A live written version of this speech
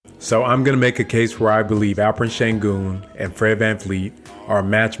So I'm going to make a case where I believe Alperen Sengun and Fred VanVleet are a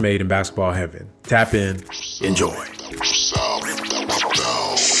match made in basketball heaven. Tap in. Enjoy. Sound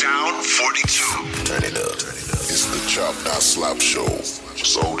 42. Turn it up. It's the Chop Not Slop Show.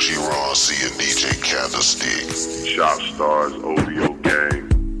 It's OG Ron C and DJ Candlestick. Shop Stars OVO Gang.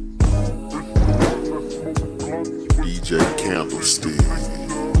 DJ Candlestick.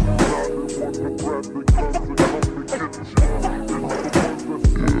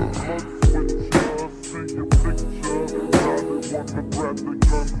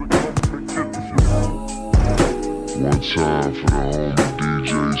 One time for the homie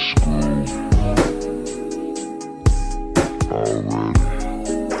DJ Screw. Already.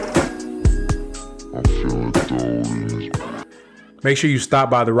 I'm feeling throwed in this. Make sure you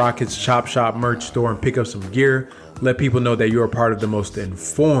stop by the Rockets Chop Shop merch store and pick up some gear. Let people know that you're a part of the most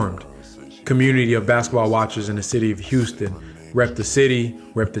informed community of basketball watchers in the city of Houston. Rep the city,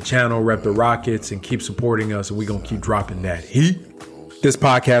 rep the channel, rep the Rockets, and keep supporting us, and we're going to keep dropping that heat. This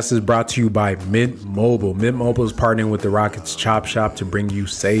podcast is brought to you by Mint Mobile. Mint Mobile is partnering with the Rockets Chop Shop to bring you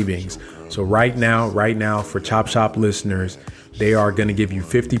savings. So right now, for Chop Shop listeners, they are going to give you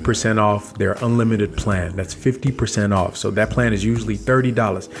 50% off their unlimited plan. That's 50% off. So that plan is usually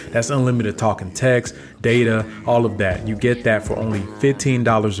 $30. That's unlimited talk and text, data, all of that. You get that for only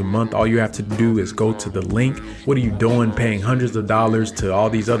 $15 a month. All you have to do is go to the link. What are you doing paying hundreds of dollars to all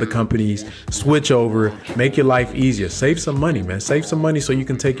these other companies? Switch over, make your life easier. Save some money, man. Save some money so you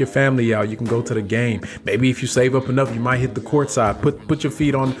can take your family out. You can go to the game. Maybe if you save up enough, you might hit the court side. Put your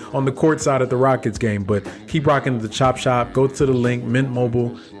feet on the court side at the Rockets game. But keep rocking the Chop Shop. Go to the link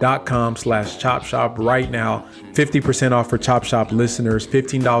mintmobile.com/chop shop right now. 50% off for Chop Shop listeners,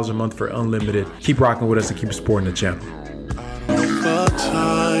 $15 a month for unlimited. Keep rocking with us and keep supporting the channel. The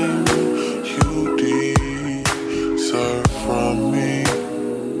time you deserve from me.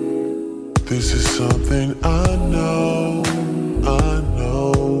 This is something I know.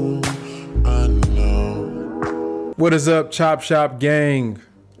 What is up, Chop Shop gang?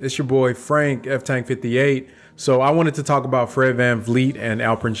 It's your boy Frank, F-Tank58. So I wanted to talk about Fred VanVleet and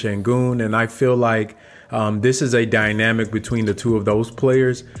Alperen Sengun, and I feel like this is a dynamic between the two of those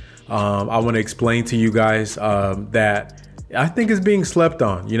players. I want to explain to you guys that I think is being slept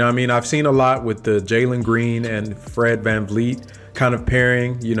on. You know what I mean? I've seen a lot with the Jalen Green and Fred VanVleet kind of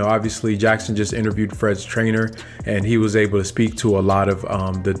pairing. You know, obviously Jackson just interviewed Fred's trainer, and he was able to speak to a lot of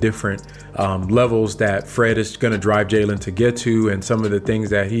the different levels that Fred is going to drive Jalen to get to, and some of the things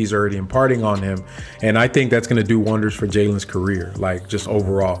that he's already imparting on him. And I think that's going to do wonders for Jalen's career, like just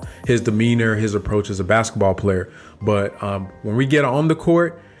overall, his demeanor, his approach as a basketball player. But when we get on the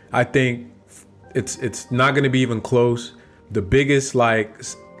court, I think it's not going to be even close. The biggest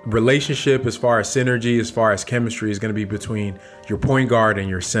relationship as far as synergy, as far as chemistry, is going to be between your point guard and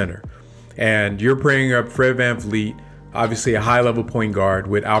your center. And you're bringing up Fred VanVleet, obviously a high-level point guard,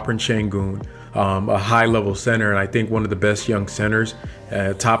 with Alperen Sengun, a high-level center, and I think one of the best young centers,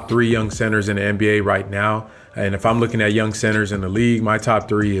 top 3 young centers in the NBA right now. And if I'm looking at young centers in the league, my top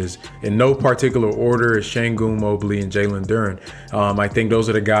 3 is, in no particular order, is Sengun, Mobley, and Jalen Duren. I think those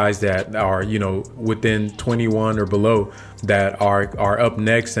are the guys that are, within 21 or below that are up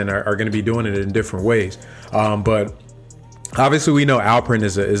next and are going to be doing it in different ways. But obviously, we know Alperen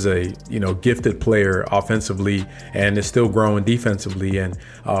is a gifted player offensively and is still growing defensively. And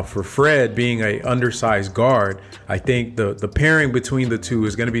for Fred being a undersized guard, I think the pairing between the two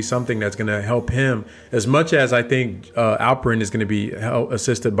is going to be something that's going to help him as much as I think Alperen is going to be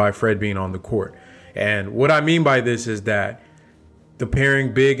assisted by Fred being on the court. And what I mean by this is that the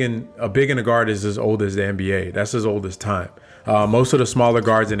pairing big and a guard is as old as the NBA. That's as old as time. Most of the smaller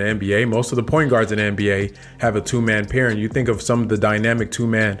guards in the NBA, most of the point guards in the NBA have a two-man pairing. You think of some of the dynamic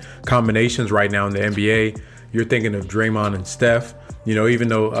two-man combinations right now in the NBA. You're thinking of Draymond and Steph. Even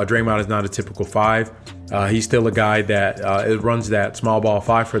though Draymond is not a typical 5, he's still a guy that runs that small ball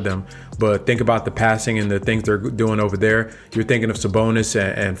 5 for them. But think about the passing and the things they're doing over there. You're thinking of Sabonis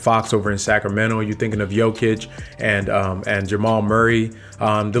and Fox over in Sacramento. You're thinking of Jokic and Jamal Murray.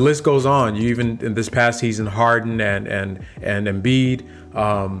 The list goes on. You even in this past season, Harden and Embiid.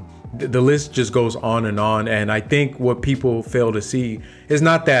 The list just goes on. And I think what people fail to see is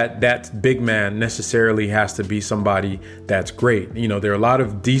not that big man necessarily has to be somebody that's great. There are a lot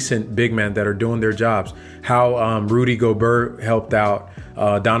of decent big men that are doing their jobs. How Rudy Gobert helped out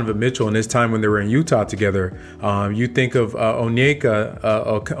Donovan Mitchell in his time when they were in Utah together. You think of Onyeka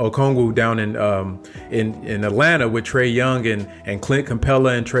Okongwu down in Atlanta with Trae Young and Clint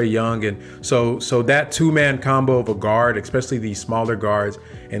Capella and Trae Young. And so that two-man combo of a guard, especially these smaller guards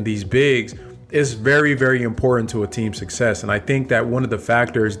and these bigs, is very, very important to a team's success. And I think that one of the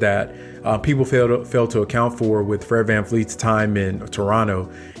factors that people fail to account for with Fred VanVleet's time in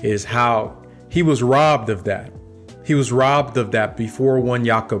Toronto is how he was robbed of that. He was robbed of that before one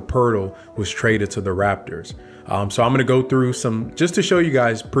Jakob Poeltl was traded to the Raptors. So I'm going to go through some just to show you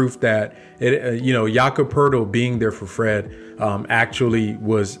guys proof that Jakob Poeltl being there for Fred actually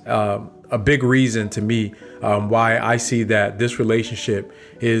was a big reason to me why I see that this relationship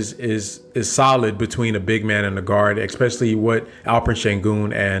is solid between a big man and a guard, especially what Alperen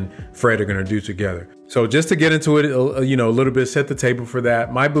Sengun and Fred are going to do together. So just to get into it, a little bit, set the table for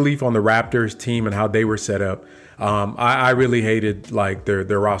that. My belief on the Raptors team and how they were set up, I really hated like their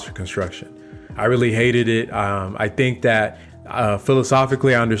roster construction. I really hated it. I think that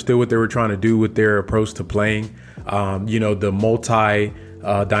philosophically, I understood what they were trying to do with their approach to playing. The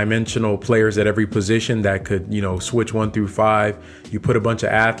multi-dimensional players at every position that could, switch 1 through 5. You put a bunch of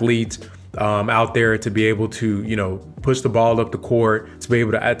athletes out there to be able to, push the ball up the court, to be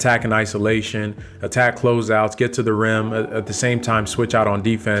able to attack in isolation, attack closeouts, get to the rim, at the same time switch out on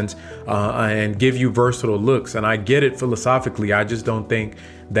defense, and give you versatile looks. And I get it philosophically. I just don't think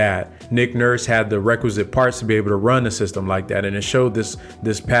that Nick Nurse had the requisite parts to be able to run a system like that. And it showed this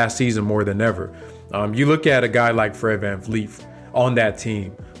past season more than ever. You look at a guy like Fred VanVleet on that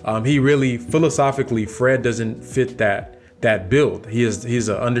team. He really, philosophically, Fred doesn't fit that build. He's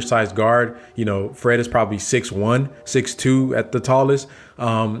an undersized guard. Fred is probably 6'1", 6'2" at the tallest.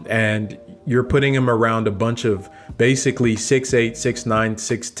 And you're putting him around a bunch of basically 6'8",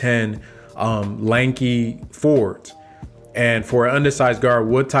 6'9", 6'10", lanky forwards. And for an undersized guard,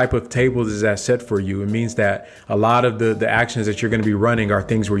 what type of table does that set for you? It means that a lot of the actions that you're going to be running are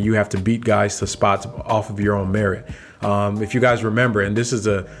things where you have to beat guys to spots off of your own merit. If you guys remember, and this is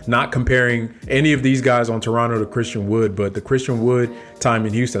not comparing any of these guys on Toronto to Christian Wood, but the Christian Wood time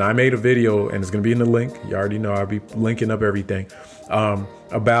in Houston, I made a video, and it's going to be in the link. You already know I'll be linking up everything,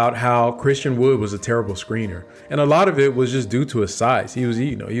 about how Christian Wood was a terrible screener. And a lot of it was just due to his size. He was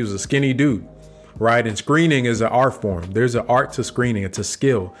a skinny dude. Right. And screening is an art form. There's an art to screening. It's a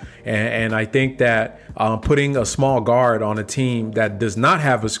skill. And I think that putting a small guard on a team that does not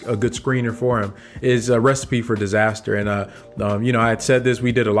have a good screener for him is a recipe for disaster. And, I had said this.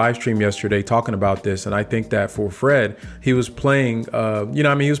 We did a live stream yesterday talking about this. And I think that for Fred, he was playing,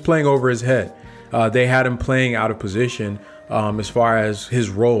 he was playing over his head. They had him playing out of position. As far as his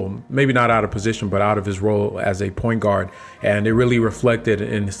role, maybe not out of position, but out of his role as a point guard. And it really reflected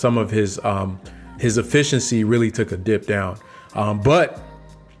in some of his efficiency really took a dip down. But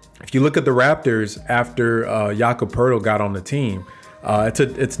if you look at the Raptors after Jakob Poeltl got on the team,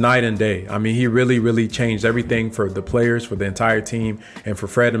 it's night and day. I mean, he really, really changed everything for the players, for the entire team, and for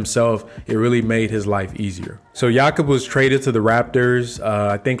Fred himself. It really made his life easier. So Jakob was traded to the Raptors,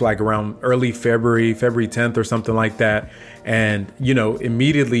 I think like around early February 10th or something like that. And,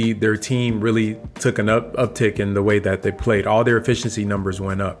 immediately their team really took an uptick in the way that they played. All their efficiency numbers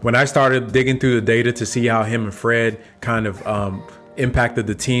went up. When I started digging through the data to see how him and Fred kind of impacted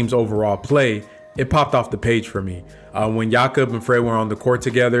the team's overall play, it popped off the page for me. When Jakob and Fred were on the court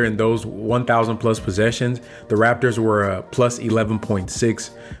together in those 1,000 plus possessions, the Raptors were a plus 11.6,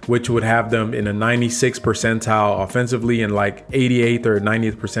 which would have them in a 96th percentile offensively and like 88th or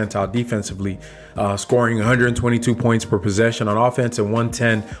 90th percentile defensively, scoring 122 points per possession on offense and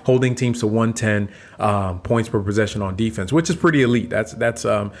 110, holding teams to 110 points per possession on defense, which is pretty elite. That's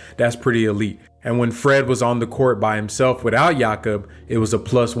pretty elite. And when Fred was on the court by himself without Jakob, it was a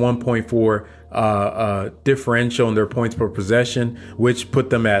plus 1.4 differential in their points per possession, which put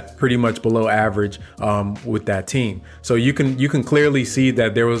them at pretty much below average with that team. So you can clearly see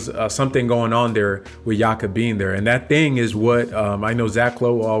that there was something going on there with Jakob being there. And that thing is what I know Zach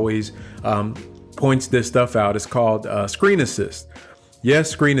Lowe always points this stuff out. It's called screen assist.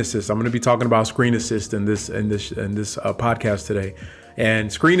 Yes, screen assist. I'm going to be talking about screen assist in this podcast today.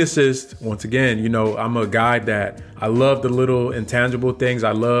 And screen assist, once again, I'm a guy that I love the little intangible things.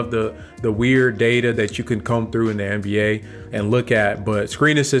 I love the weird data that you can comb through in the NBA and look at. But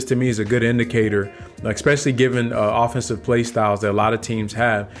screen assist to me is a good indicator, especially given offensive play styles that a lot of teams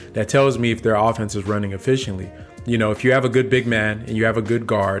have, that tells me if their offense is running efficiently. If you have a good big man and you have a good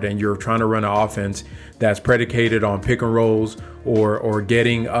guard and you're trying to run an offense that's predicated on pick and rolls or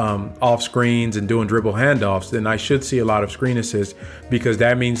getting off screens and doing dribble handoffs, then I should see a lot of screen assists, because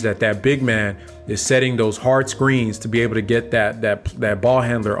that means that big man is setting those hard screens to be able to get that ball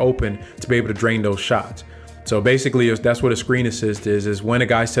handler open to be able to drain those shots. So basically, that's what a screen assist is when a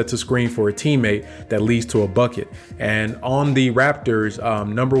guy sets a screen for a teammate that leads to a bucket. And on the Raptors,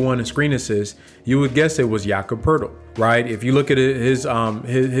 number one in screen assists, you would guess it was Jakob Poeltl, right? If you look at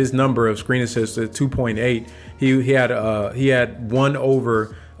his number of screen assists at 2.8, he had one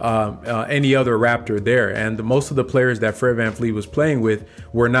over any other Raptor there. And most of the players that Fred VanVleet was playing with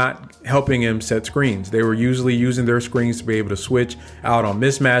were not helping him set screens. They were usually using their screens to be able to switch out on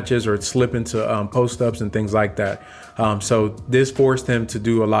mismatches or slip into post-ups and things like that. So this forced him to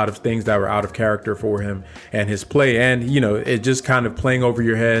do a lot of things that were out of character for him and his play. And, it just kind of playing over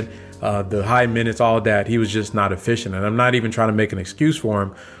your head, the high minutes, all that. He was just not efficient. And I'm not even trying to make an excuse for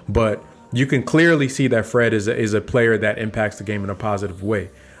him, but you can clearly see that Fred is a player that impacts the game in a positive way.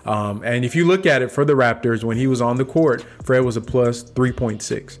 And if you look at it for the Raptors, when he was on the court, Fred was a plus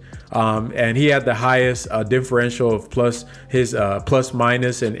 3.6. And he had the highest differential of plus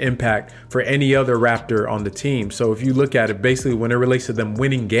minus and impact for any other Raptor on the team. So if you look at it, basically when it relates to them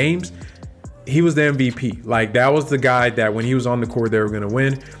winning games, he was the MVP. Like, that was the guy that when he was on the court, they were going to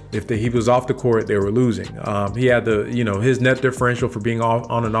win. If he was off the court, they were losing. He had his net differential for being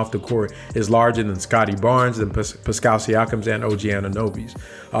on and off the court is larger than Scotty Barnes, than Pascal Siakam's, and OG Anunoby's.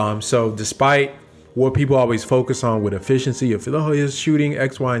 So despite what people always focus on with efficiency of, his shooting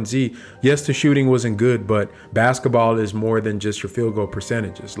X, Y, and Z. Yes, the shooting wasn't good, but basketball is more than just your field goal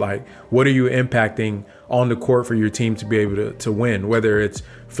percentages. Like, what are you impacting on the court for your team to be able to win? Whether it's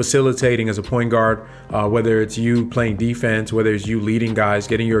facilitating as a point guard, whether it's you playing defense, whether it's you leading guys,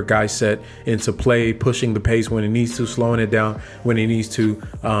 getting your guys set into play, pushing the pace when it needs to, slowing it down when it needs to.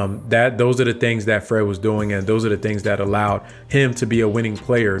 Those are the things that Fred was doing, and those are the things that allowed him to be a winning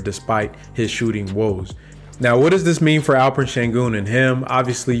player despite his shooting woes. Now, what does this mean for Alperen Sengun and him?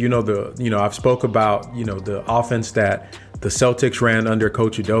 Obviously, I've spoke about, the offense that the Celtics ran under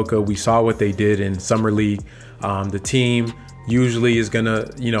Coach Udoka. We saw what they did in Summer League. The team usually is going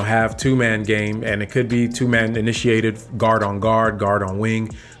to, have two-man game, and it could be two-man initiated, guard on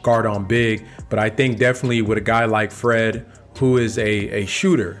wing, guard on big. But I think definitely with a guy like Fred, who is a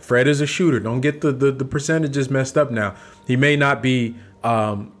shooter. Fred is a shooter. Don't get the percentages messed up now. He may not be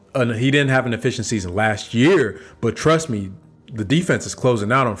he didn't have an efficient season last year, but trust me, the defense is closing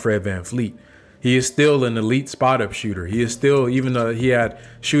out on Fred VanVleet. He is still an elite spot-up shooter. He is still, even though he had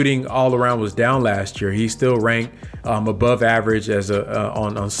shooting all around was down last year, he's still ranked above average as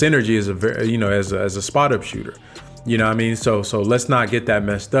on synergy as a spot-up shooter. You know what I mean? So let's not get that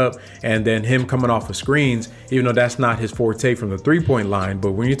messed up. And then him coming off of screens, even though that's not his forte from the three-point line,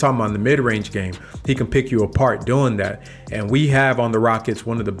 but when you're talking about the mid-range game, he can pick you apart doing that. And we have on the Rockets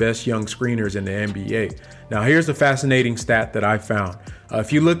one of the best young screeners in the NBA. Now, here's a fascinating stat that I found.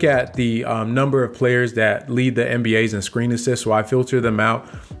 If you look at the number of players that lead the NBA's in screen assists, so I filter them out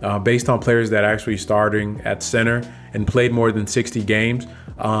based on players that are actually starting at center and played more than 60 games.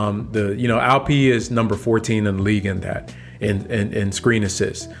 Alp is number 14 in the league in that, in screen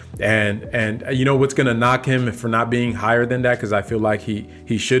assists. And you know what's going to knock him for not being higher than that? Because I feel like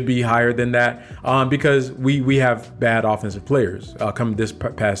he should be higher than that because we have bad offensive players coming this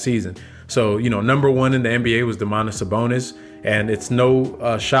past season. So, number one in the NBA was Domantas Sabonis. And it's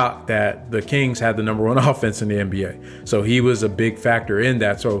no shock that the Kings had the number one offense in the NBA. So he was a big factor in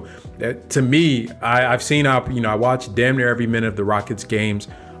that. So to me, I've seen I watched damn near every minute of the Rockets games.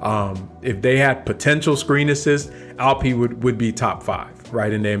 If they had potential screen assists, Alp would be top 5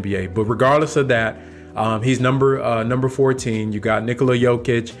 right in the NBA. But regardless of that, he's number 14. You got Nikola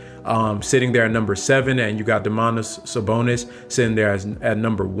Jokic sitting there at number 7, and you got Domantas Sabonis sitting there at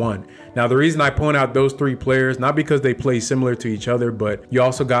number 1. Now, the reason I point out those 3 players, not because they play similar to each other, but you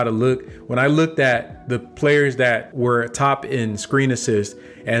also got to look. When I looked at the players that were top in screen assists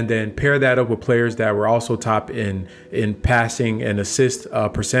and then pair that up with players that were also top in passing and assist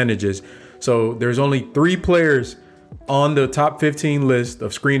percentages. So there's only 3 players on the top 15 list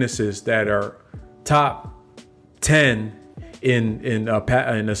of screen assists that are top 10 in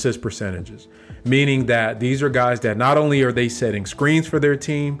assist percentages, meaning that these are guys that not only are they setting screens for their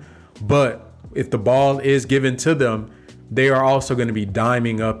team, but if the ball is given to them, they are also going to be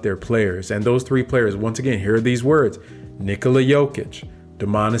diming up their players. And those 3 players, once again, here are these words: Nikola Jokic,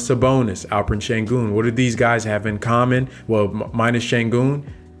 Domantas Sabonis, Alperen Sengun. What do these guys have in common? Well, minus Sengun,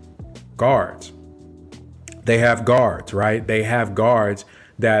 guards. They have guards, right? They have guards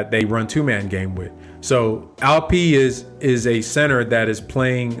that they run two-man game with. So Alp is a center that is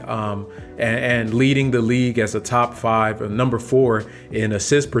playing and leading the league as a top 5, number 4 in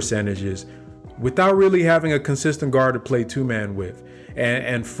assist percentages, without really having a consistent guard to play two-man with.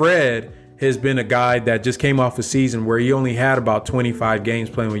 And Fred has been a guy that just came off a season where he only had about 25 games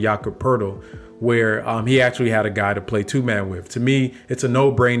playing with Jakob Poeltl, where he actually had a guy to play two-man with. To me, it's a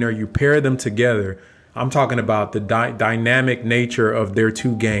no-brainer. You pair them together. I'm talking about the dynamic nature of their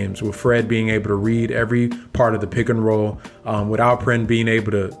two games, with Fred being able to read every part of the pick and roll, with Alperen being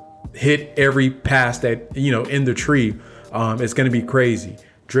able to hit every pass that, in the tree. It's going to be crazy.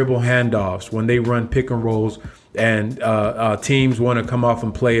 Dribble handoffs, when they run pick and rolls and teams want to come off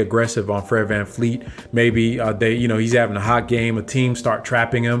and play aggressive on Fred VanVleet. Maybe he's having a hot game. A team start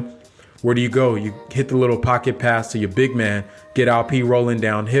trapping him. Where do you go? You hit the little pocket pass to your big man, get Alp rolling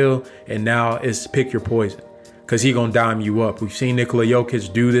downhill, and now it's pick your poison, because he's going to dime you up. We've seen Nikola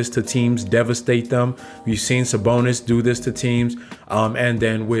Jokic do this to teams, devastate them. We've seen Sabonis do this to teams. And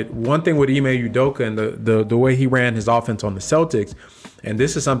then with Ime Udoka and the way he ran his offense on the Celtics, and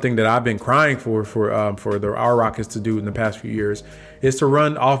this is something that I've been crying for our Rockets to do in the past few years, is to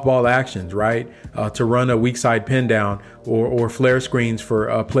run off-ball actions, right? To run a weak side pin down or flare screens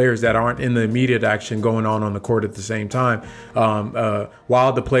for players that aren't in the immediate action going on the court at the same time.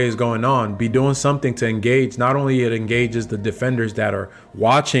 While the play is going on, be doing something to engage. Not only it engages the defenders that are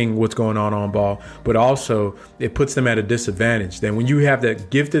watching what's going on ball, but also it puts them at a disadvantage. Then when you have that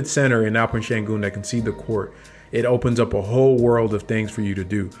gifted center in Alperen Sengun that can see the court, it opens up a whole world of things for you to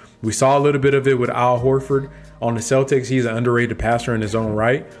do. We saw a little bit of it with Al Horford on the Celtics. He's an underrated passer in his own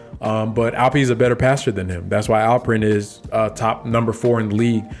right, but Alpe's a better passer than him. That's why Alperen is top number 4 in the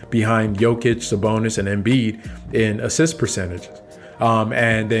league, behind Jokic, Sabonis, and Embiid in assist percentages.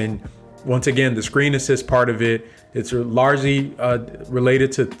 And then once again, the screen assist part of it, it's largely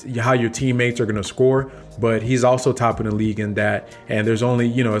related to how your teammates are going to score, but he's also top in the league in that. And there's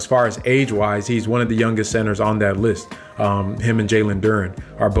only, as far as age-wise, he's one of the youngest centers on that list. Him and Jalen Duren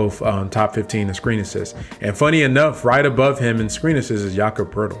are both top 15 in screen assists. And funny enough, right above him in screen assists is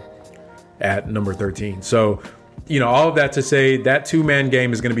Jakob Poeltl at number 13. So, all of that to say that two-man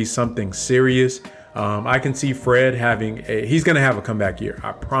game is going to be something serious. I can see Fred he's going to have a comeback year.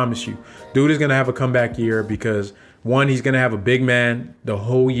 I promise you. Dude is going to have a comeback year because, one, he's going to have a big man the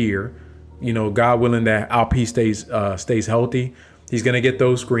whole year. God willing that Alp stays healthy. He's going to get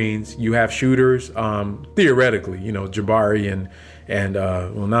those screens. You have shooters, theoretically, Jabari and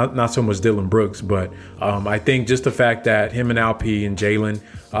not so much Dylan Brooks, but I think just the fact that him and Alp and Jalen,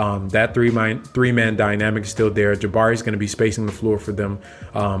 that three-man dynamic is still there. Jabari's going to be spacing the floor for them.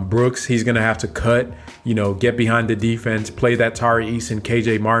 Brooks, he's going to have to cut, get behind the defense, play that Tari Eason,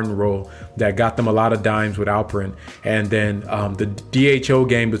 KJ Martin role that got them a lot of dimes with Alperen. And then the DHO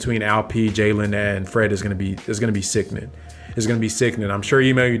game between Alp, Jalen, and Fred is going to be sickening. It's going to be sickening. I'm sure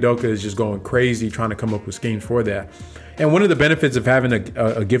Ime Udoka is just going crazy trying to come up with schemes for that. And one of the benefits of having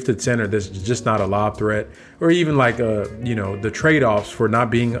a gifted center that's just not a lob threat, or even like the trade-offs for not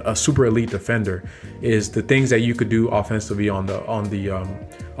being a super elite defender, is the things that you could do offensively on that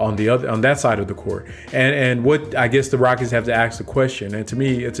side of the court. And what I guess the Rockets have to ask the question, and to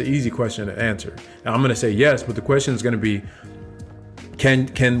me it's an easy question to answer. Now I'm going to say yes, but the question is going to be,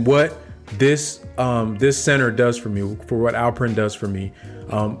 can what this center does for me, for what Alperen does for me,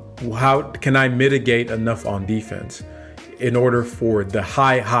 how can I mitigate enough on defense in order for the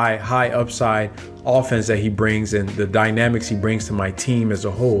high upside offense that he brings and the dynamics he brings to my team as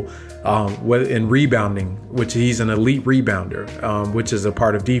a whole, in rebounding, which he's an elite rebounder, which is a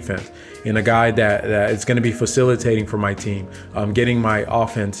part of defense, and a guy that is going to be facilitating for my team, getting my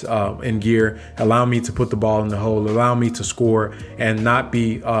offense in gear, allow me to put the ball in the hole, allow me to score, and not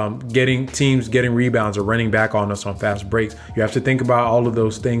be getting rebounds or running back on us on fast breaks. You have to think about all of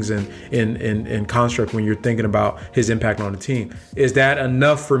those things in construct when you're thinking about his impact on the team. Is that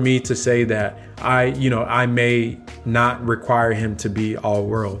enough for me to say that I may not require him to be all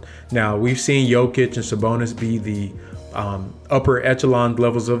world? Now, we've seen Jokic and Sabonis be the upper echelon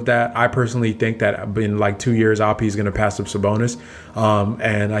levels of that. I personally think that in like 2 years, Alp is going to pass up Sabonis,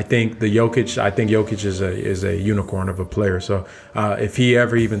 and I think Jokic is a unicorn of a player. So if he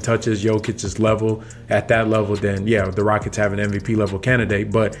ever even touches Jokic's level at that level, then yeah, the Rockets have an MVP level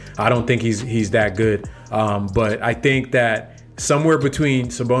candidate. But I don't think he's that good. But I think that somewhere between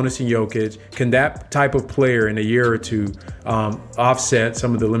Sabonis and Jokic, can that type of player in a year or two offset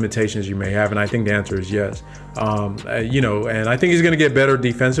some of the limitations you may have? And I think the answer is yes. And I think he's going to get better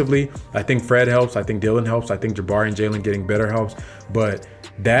defensively. I think Fred helps. I think Dylan helps. I think Jabari and Jalen getting better helps. But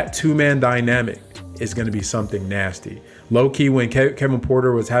that two-man dynamic is going to be something nasty. Low-key, when Kevin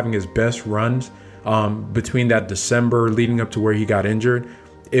Porter was having his best runs between that December leading up to where he got injured,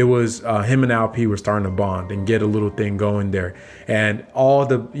 it was him and Alp were starting to bond and get a little thing going there. And all of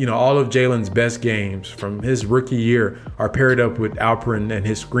Jalen's best games from his rookie year are paired up with Alperen and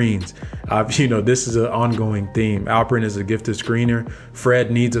his screens. This is an ongoing theme. Alperen is a gifted screener.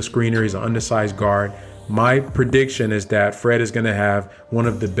 Fred needs a screener. He's an undersized guard. My prediction is that Fred is going to have one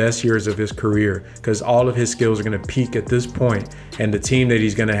of the best years of his career because all of his skills are going to peak at this point, and the team that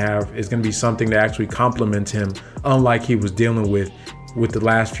he's going to have is going to be something that actually complements him, unlike he was dealing with the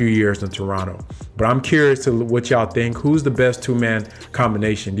last few years in Toronto. But I'm curious to what y'all think. Who's the best two-man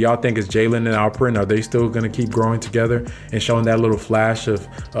combination? Do y'all think it's Jalen and Alperen? Are they still going to keep growing together and showing that little flash of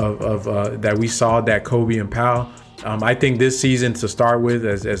that we saw, that Kobe and Powell? I think this season, to start with,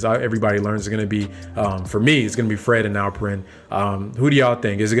 as everybody learns, is going to be, for me, it's going to be Fred and Alperen. Who do y'all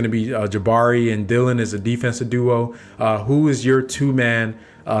think? Is it going to be Jabari and Dylan as a defensive duo? Who is your two-man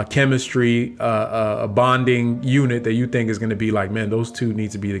chemistry, bonding unit that you think is going to be like, man, those two need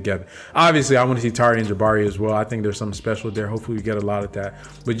to be together? Obviously, I want to see Tari and Jabari as well. I think there's something special there. Hopefully we get a lot of that.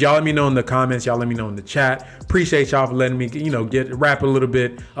 But y'all let me know in the comments. Y'all let me know in the chat. Appreciate y'all for letting me, rap a little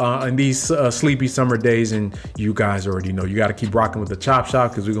bit in these sleepy summer days. And you guys already know you got to keep rocking with the Chop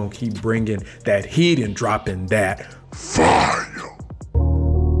Shop because we're going to keep bringing that heat and dropping that fire.